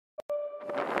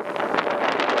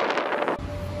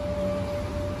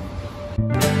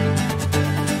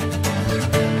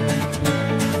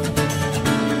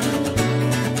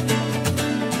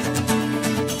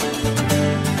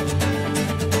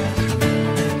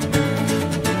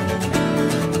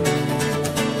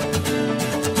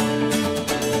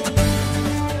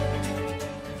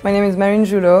My name is Marine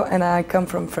Joulot and I come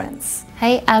from France.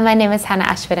 Hey, my name is Hannah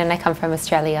Ashford and I come from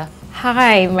Australia.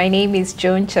 Hi, my name is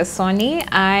Joan Chasoni.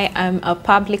 I am a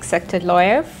public sector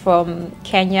lawyer from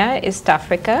Kenya, East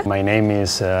Africa. My name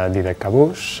is Didac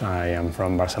Cabús. I am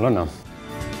from Barcelona.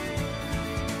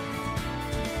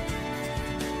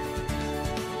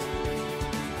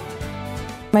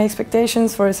 My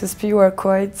expectations for SSP were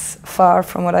quite far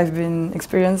from what I've been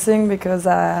experiencing because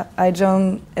I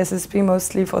joined SSP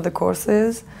mostly for the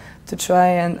courses to try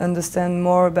and understand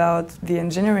more about the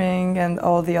engineering and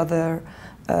all the other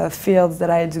fields that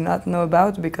I do not know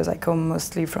about because I come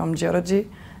mostly from geology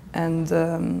and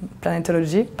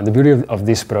planetology. The beauty of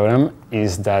this program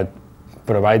is that it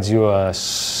provides you a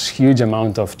huge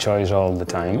amount of choice all the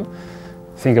time.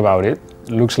 Think about it.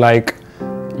 It looks like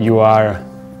you are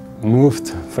moved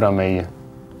from an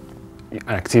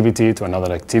activity to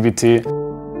another activity.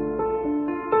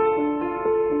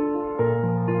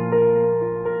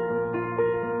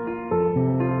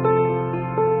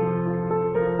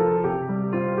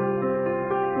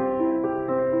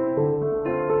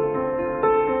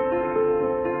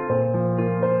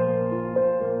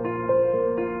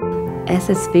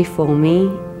 SSP for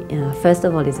me, first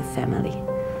of all, is a family.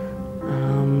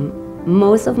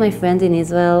 Most of my friends in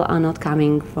Israel are not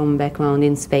coming from background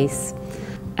in space.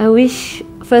 I wish,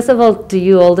 first of all, to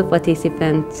you, all the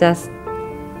participants, just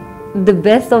the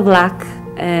best of luck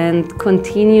and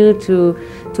continue to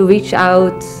reach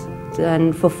out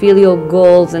and fulfill your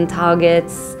goals and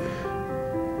targets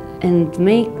and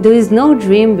there is no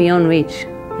dream beyond reach.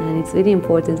 And it's really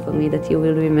important for me that you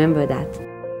will remember that.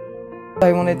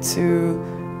 I wanted to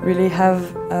really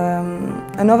have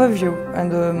an overview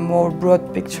and a more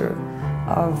broad picture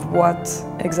of what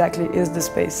exactly is the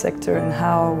space sector and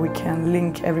how we can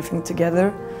link everything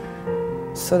together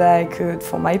so that I could,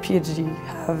 for my PhD,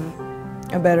 have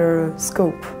a better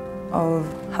scope of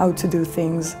how to do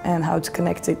things and how to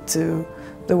connect it to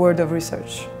the world of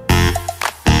research.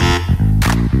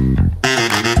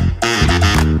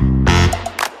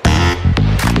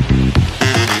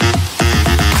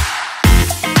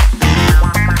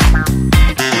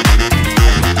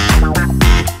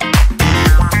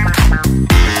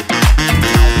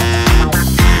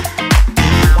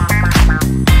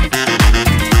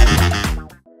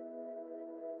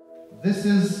 This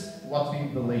is what we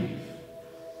believe.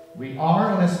 We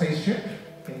are on a spaceship,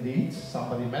 indeed.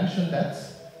 Somebody mentioned that.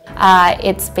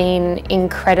 It's been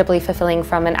incredibly fulfilling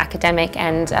from an academic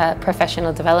and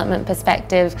professional development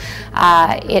perspective.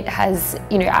 It has,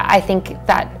 I think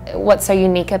that what's so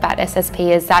unique about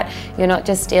SSP is that you're not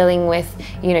just dealing with,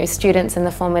 students in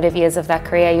the formative years of their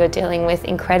career, you're dealing with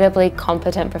incredibly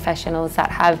competent professionals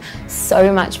that have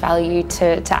so much value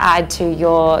to add to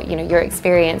your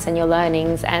experience and your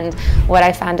learnings. And what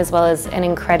I found as well is an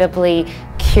incredibly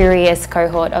curious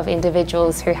cohort of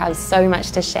individuals who have so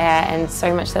much to share and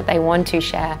so much that they want to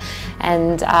share,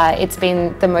 and it's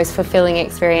been the most fulfilling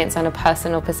experience on a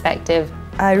personal perspective.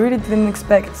 I really didn't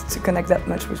expect to connect that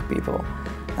much with people.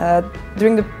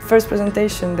 During the first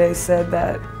presentation they said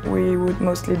that we would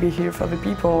mostly be here for the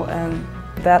people, and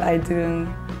that I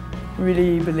didn't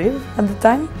really believe at the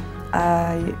time.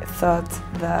 I thought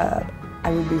that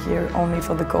I would be here only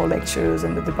for the core lectures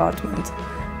and the department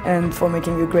and for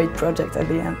making a great project at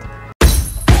the end.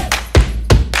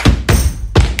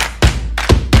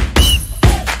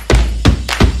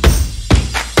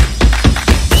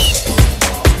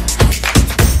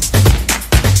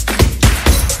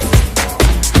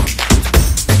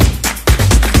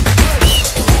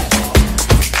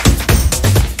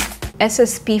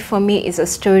 SSP for me is a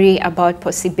story about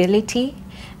possibility,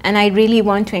 and I really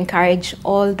want to encourage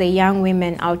all the young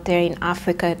women out there in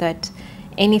Africa that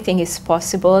anything is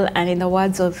possible, and in the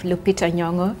words of Lupita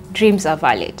Nyong'o, dreams are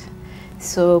valid.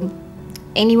 So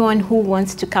anyone who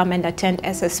wants to come and attend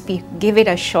SSP, give it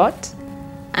a shot.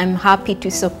 I'm happy to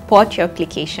support your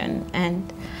application,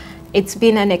 and it's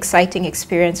been an exciting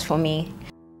experience for me.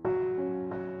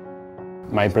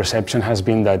 My perception has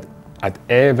been that at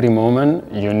every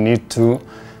moment you need to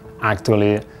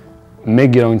actually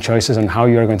make your own choices on how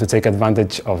you're going to take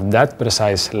advantage of that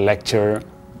precise lecture,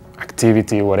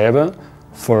 activity, whatever,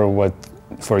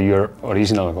 for your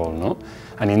original goal, no?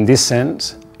 And in this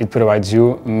sense, it provides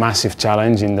you massive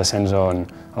challenge in the sense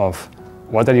of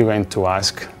what are you going to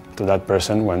ask to that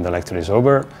person when the lecture is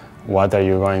over, what are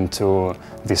you going to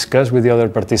discuss with the other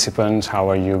participants, how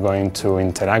are you going to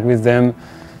interact with them,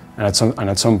 and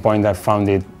at some point I found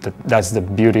that's the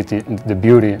beauty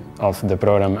of the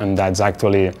program, and that's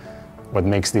actually what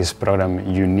makes this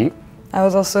program unique. I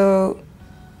was also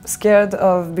scared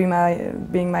of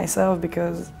being myself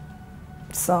because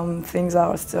some things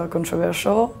are still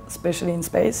controversial, especially in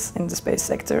space, in the space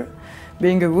sector.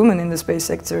 Being a woman in the space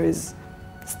sector is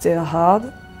still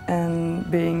hard, and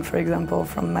being, for example,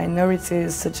 from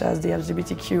minorities such as the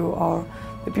LGBTQ or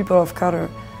the people of color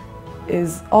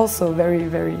is also very,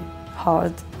 very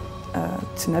hard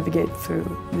to navigate through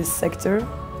this sector.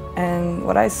 And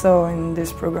what I saw in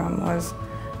this program was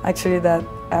actually that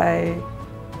I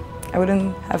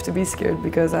wouldn't have to be scared,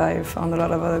 because I found a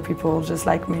lot of other people just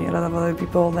like me, a lot of other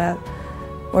people that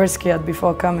were scared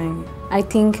before coming. I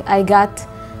think I got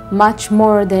much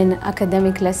more than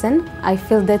academic lesson. I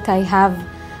feel that I have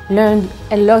learned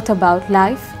a lot about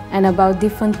life and about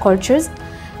different cultures,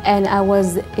 and I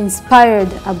was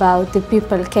inspired about the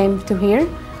people came to here,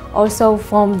 also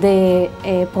from the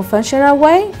professional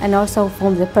way and also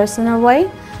from the personal way.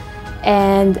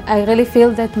 And I really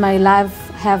feel that my life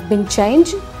have been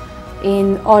changed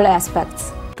in all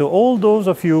aspects. To all those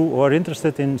of you who are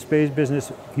interested in space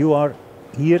business, you are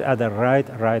here at the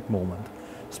right moment.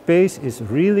 Space is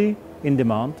really in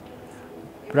demand.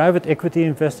 Private equity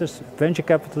investors, venture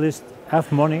capitalists have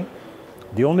money.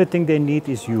 The only thing they need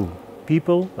is you.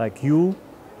 People like you,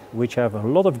 which have a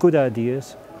lot of good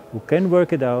ideas, who can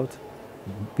work it out.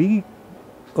 Be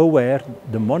aware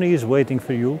the money is waiting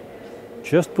for you.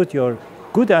 Just put your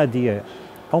good idea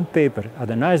on paper at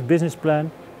a nice business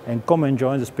plan and come and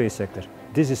join the space sector.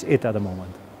 This is it at the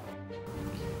moment.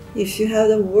 If you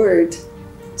had a word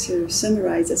to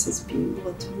summarize SSP,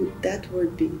 what would that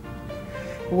word be?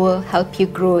 Will help you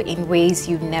grow in ways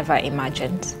you never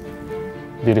imagined.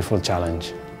 Beautiful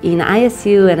challenge. In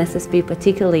ISU and SSP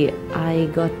particularly, I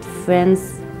got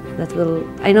friends that will,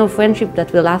 I know friendship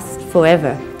that will last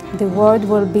forever. The word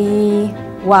will be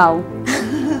wow.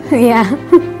 Yeah.